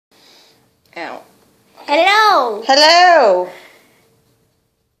Ow. Hello! Hello!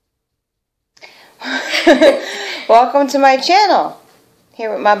 Welcome to my channel.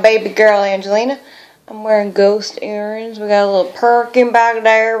 Here with my baby girl Angelina. I'm wearing ghost earrings. We got a little perkin back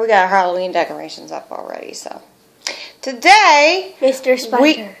there. We got Halloween decorations up already. So today, Mr.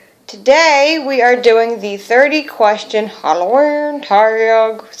 Spider. Today we are doing the 30 question Halloween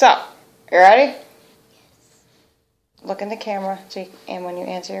tag. So, you ready? Yes. Look in the camera and when you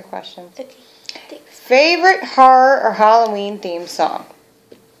answer your questions. Okay. Thanks. Favorite horror or Halloween themed song?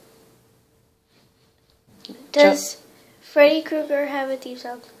 Does Freddy Krueger have a theme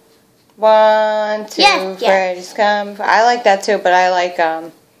song? 1, 2, yes, Freddy's come. I like that too, but I like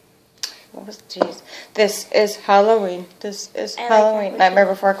what was jeez? This is Halloween. This is Halloween. Nightmare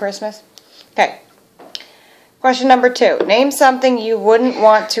Before Christmas. Okay. Question number 2. Name something you wouldn't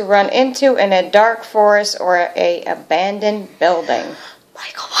want to run into in a dark forest or a abandoned building.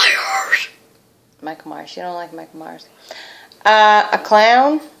 Michael Myers. Michael Myers. You don't like Michael Myers. A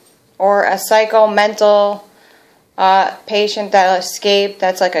clown or a psycho mental patient that escaped.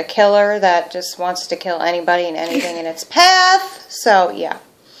 That's like a killer that just wants to kill anybody and anything in its path. So, yeah.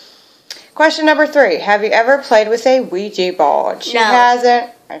 Question number 3. Have you ever played with a Ouija board? She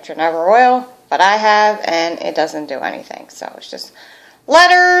hasn't, and she never will, but I have, and it doesn't do anything. So it's just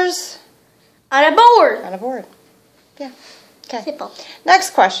letters on a board. On a board. Yeah. Okay. Simple. Next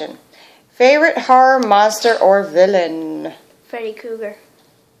question. Favorite horror monster or villain? Freddy Krueger.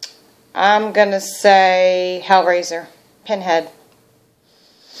 I'm going to say Hellraiser. Pinhead.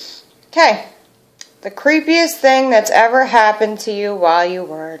 Okay. The creepiest thing that's ever happened to you while you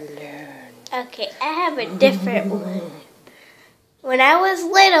were alone. Okay, I have a different one. When I was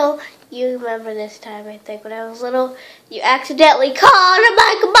little, you remember this time, I think. When I was little, you accidentally called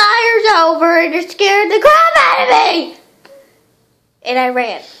Michael Myers over and it scared the crap out of me. And I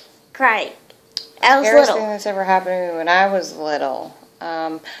ran, crying. I was Scariest little. thing that's ever happened to me when I was little.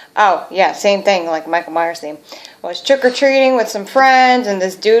 Oh, yeah, same thing, like Michael Myers theme. I was trick-or-treating with some friends, and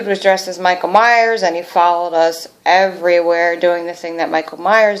this dude was dressed as Michael Myers, and he followed us everywhere doing the thing that Michael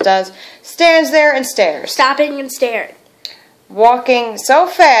Myers does. Stands there and stares. Stopping and staring. Walking so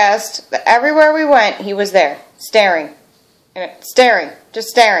fast that everywhere we went, he was there. Staring. Staring. Just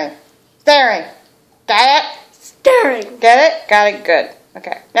staring. Staring. Got it? Staring. Get it? Got it? Good.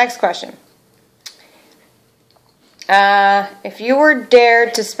 Okay, next question. If you were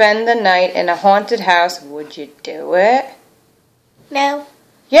dared to spend the night in a haunted house, would you do it? No.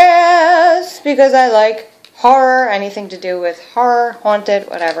 Yes, because I like horror, anything to do with horror, haunted,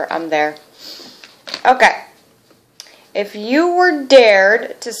 whatever, I'm there. Okay. If you were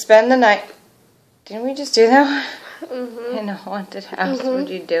dared to spend the night, didn't we just do that? In a haunted house, would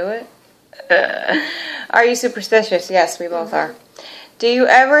you do it? Are you superstitious? Yes, we both are. Do you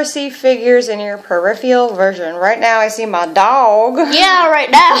ever see figures in your peripheral vision? Right now I see my dog. Yeah, right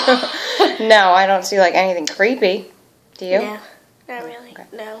now. No, I don't see like anything creepy. Do you? No, not really. Okay.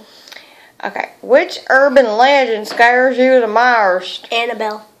 No. Okay. Which urban legend scares you the most?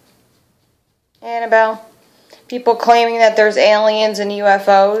 Annabelle. Annabelle. People claiming that there's aliens and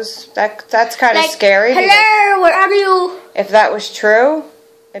UFOs. That's kind of scary. Hello, where are you? If that was true,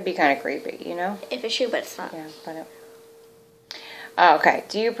 it'd be kind of creepy, you know? If it's true, but it's not. Yeah, but okay.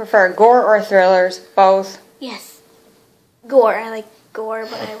 Do you prefer gore or thrillers? Both? Yes. Gore. I like gore,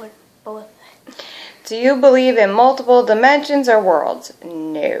 but I would both. Do you believe in multiple dimensions or worlds?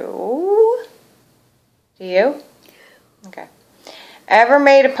 No. Do you? Okay. Ever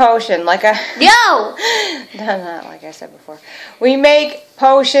made a potion like a... No! Not like I said before. We make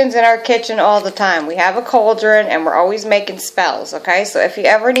potions in our kitchen all the time. We have a cauldron and we're always making spells, okay? So if you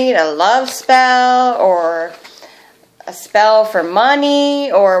ever need a love spell or a spell for money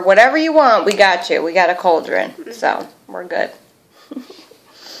or whatever you want, we got you. We got a cauldron, so we're good.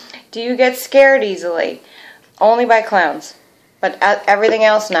 Do you get scared easily? Only by clowns, but everything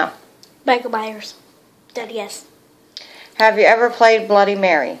else, no. Michael Myers. Dead, yes. Have you ever played Bloody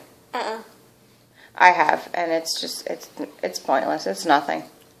Mary? Uh-uh. I have, and it's pointless. It's nothing.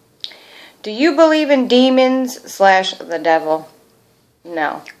 Do you believe in demons / the devil?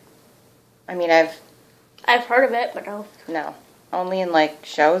 No. I mean, I've heard of it, but no. No. Only in, like,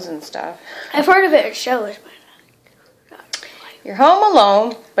 shows and stuff. I've heard of it in shows, but not really. You're home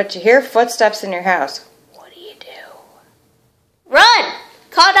alone, but you hear footsteps in your house. What do you do? Run!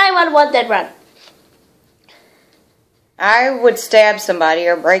 Call 911, then run. I would stab somebody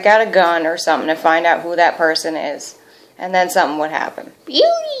or break out a gun or something to find out who that person is. And then something would happen.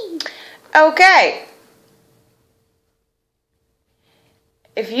 Beauty! Okay.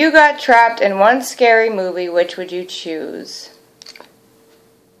 If you got trapped in one scary movie, which would you choose?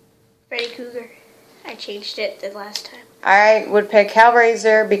 Freddy Krueger. I changed it the last time. I would pick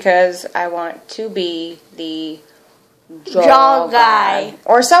Hellraiser because I want to be the Jaw guy.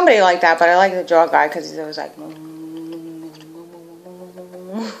 Or somebody like that, but I like the jaw guy because he's always like...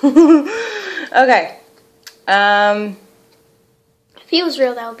 Okay. If he was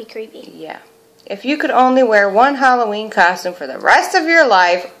real, that would be creepy. Yeah. If you could only wear one Halloween costume for the rest of your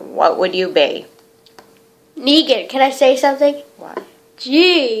life, what would you be? Negan, can I say something? What?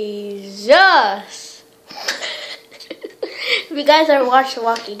 Jesus. If you guys ever watched The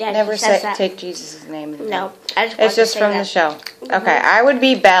Walking Dead, Never he says that. take Jesus' name. No, I just it's just from that. the show. Okay, I would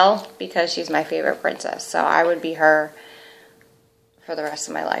be Belle because she's my favorite princess. So I would be her for the rest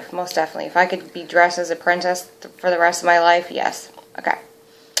of my life. Most definitely. If I could be dressed as a princess for the rest of my life, yes. Okay.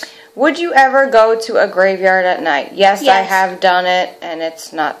 Would you ever go to a graveyard at night? Yes, I have done it, and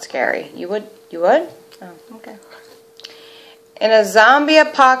it's not scary. You would? You would? Oh, okay. In a zombie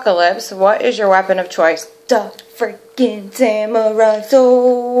apocalypse, what is your weapon of choice? The freaking samurai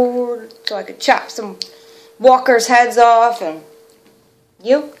sword. So I could chop some walkers' heads off, and...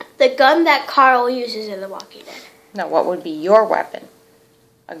 You? The gun that Carl uses in The Walking Dead. No, what would be your weapon?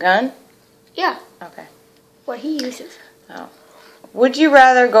 A gun? Yeah. Okay. What he uses. Oh. Would you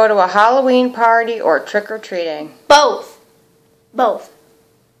rather go to a Halloween party or trick-or-treating? Both. Both.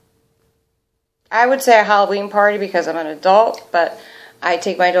 I would say a Halloween party because I'm an adult, but I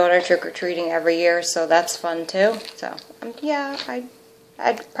take my daughter trick-or-treating every year, so that's fun too. So, yeah,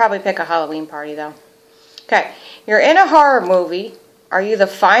 I'd probably pick a Halloween party though. Okay, you're in a horror movie. Are you the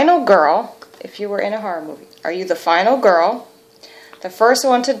final girl? If you were in a horror movie, are you the final girl, the first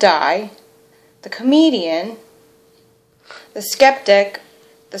one to die, the comedian, the skeptic,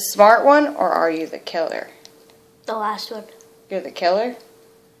 the smart one, or are you the killer? The last one. You're the killer?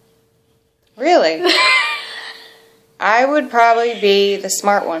 Really? I would probably be the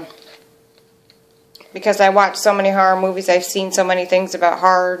smart one. Because I watch so many horror movies. I've seen so many things about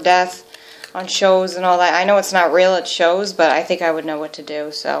horror, death on shows and all that. I know it's not real, it shows, but I think I would know what to do,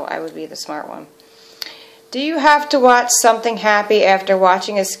 so I would be the smart one. Do you have to watch something happy after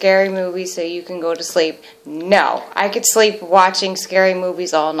watching a scary movie so you can go to sleep? No. I could sleep watching scary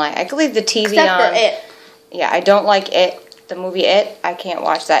movies all night. I could leave the TV Except on. for It. Yeah, I don't like It. The movie It, I can't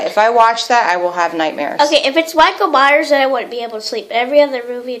watch that. If I watch that, I will have nightmares. Okay, if it's Michael Myers, then I wouldn't be able to sleep. Every other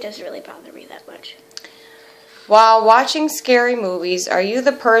movie, it doesn't really bother me that much. While watching scary movies, are you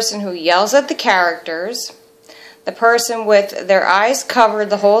the person who yells at the characters, the person with their eyes covered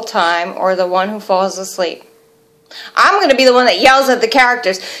the whole time, or the one who falls asleep? I'm going to be the one that yells at the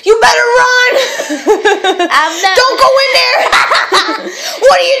characters. You better run! Don't go in there!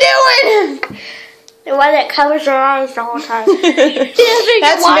 What are you doing? The one that covers their eyes the whole time.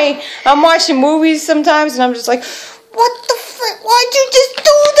 That's me. I'm watching movies sometimes, and I'm just like, what the frick? Why'd you just do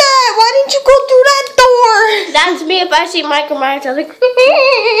that? Why didn't you go through that door? That's me if I see Michael Myers. I'm like, look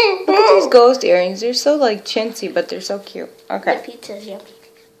at these ghost earrings. They're so, like, chintzy, but they're so cute. Okay. The pizza's yummy.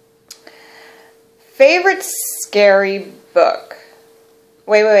 Favorite scary book?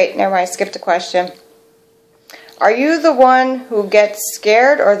 Wait. Never mind. I skipped a question. Are you the one who gets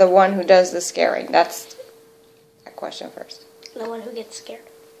scared or the one who does the scaring? That's a question first. The one who gets scared.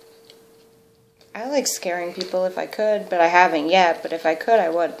 I like scaring people if I could, but I haven't yet. But if I could, I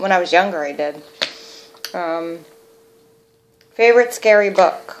would. When I was younger, I did. Favorite scary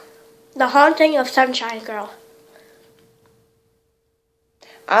book? The Haunting of Sunshine Girl.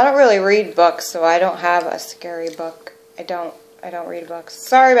 I don't really read books, so I don't have a scary book. I don't read books.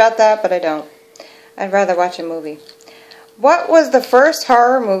 Sorry about that, but I don't. I'd rather watch a movie. What was the first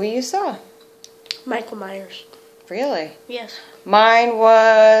horror movie you saw? Michael Myers. Really? Yes. Mine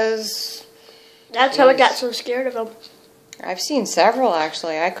was... That's how I got so scared of him. I've seen several,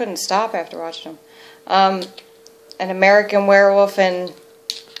 actually. I couldn't stop after watching them. An American Werewolf in...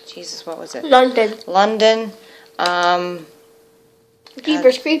 Jesus, what was it? London.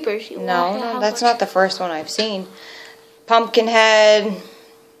 Jeepers Creepers. No, that's not the first one I've seen. Pumpkinhead...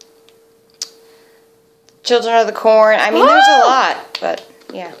 Children of the Corn. I mean, there's a lot, but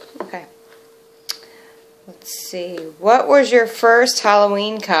yeah, okay. Let's see. What was your first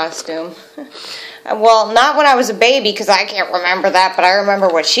Halloween costume? Well, not when I was a baby, because I can't remember that, but I remember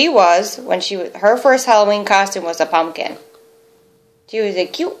what she was. Her first Halloween costume was a pumpkin. She was a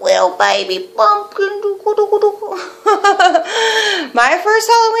cute little baby pumpkin. My first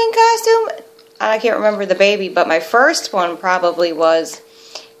Halloween costume, I can't remember the baby, but my first one probably was...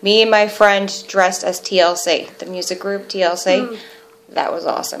 me and my friend dressed as TLC, the music group TLC. That was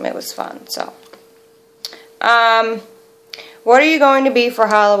awesome. It was fun. So, what are you going to be for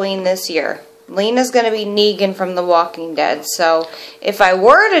Halloween this year? Lena's going to be Negan from The Walking Dead. So if I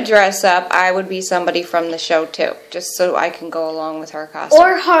were to dress up, I would be somebody from the show too. Just so I can go along with her costume.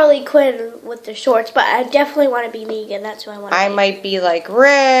 Or Harley Quinn with the shorts. But I definitely want to be Negan. That's who I want to be. I might be like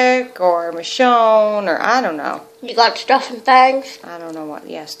Rick or Michonne or I don't know. You got stuff and things? I don't know what.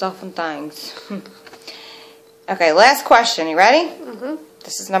 Yeah, stuff and things. Okay, last question. You ready? Mm-hmm.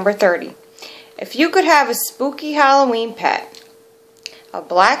 This is number 30. If you could have a spooky Halloween pet, a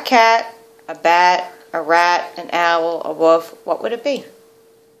black cat, a bat, a rat, an owl, a wolf, what would it be?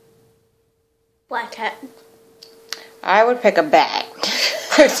 Black cat. I would pick a bat.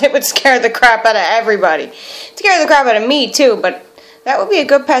 It would scare the crap out of everybody. It'd scare the crap out of me too, but that would be a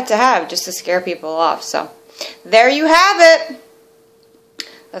good pet to have just to scare people off. So, there you have it.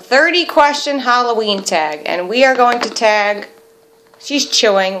 The 30 question Halloween tag. And we are going to tag, she's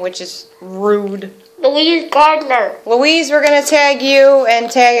chewing, which is rude. Louise Gardner. Louise, we're going to tag you and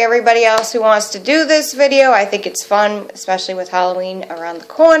tag everybody else who wants to do this video. I think it's fun, especially with Halloween around the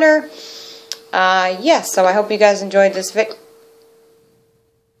corner. Yeah, so I hope you guys enjoyed this video.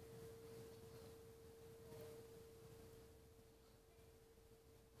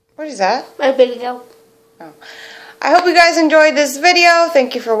 What is that? My video. Oh. I hope you guys enjoyed this video.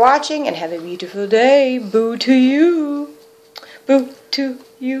 Thank you for watching and have a beautiful day. Boo to you. Boo to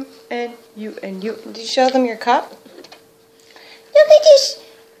you and you and you. Did you show them your cup? Look at this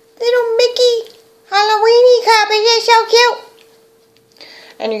little Mickey Halloweeny cup. Isn't it so cute?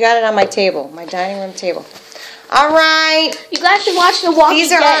 And you got it on my table, my dining room table. All right. You guys should watch The Walking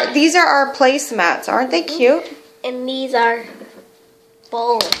Dead. These are our placemats. Aren't they cute? And these are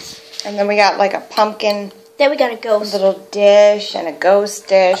bowls. And then we got like a pumpkin. Then we got a ghost. Little dish and a ghost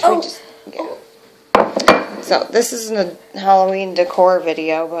dish. Oh. So this isn't a Halloween decor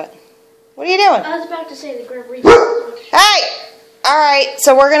video, but what are you doing? I was about to say the Grim Reaper. Hey! Alright,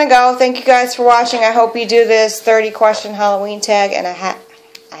 so we're going to go. Thank you guys for watching. I hope you do this 30 question Halloween tag and I have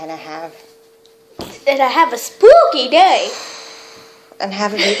a spooky day. And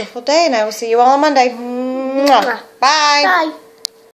have a beautiful day, and I will see you all on Monday. Mwah. Bye. Bye.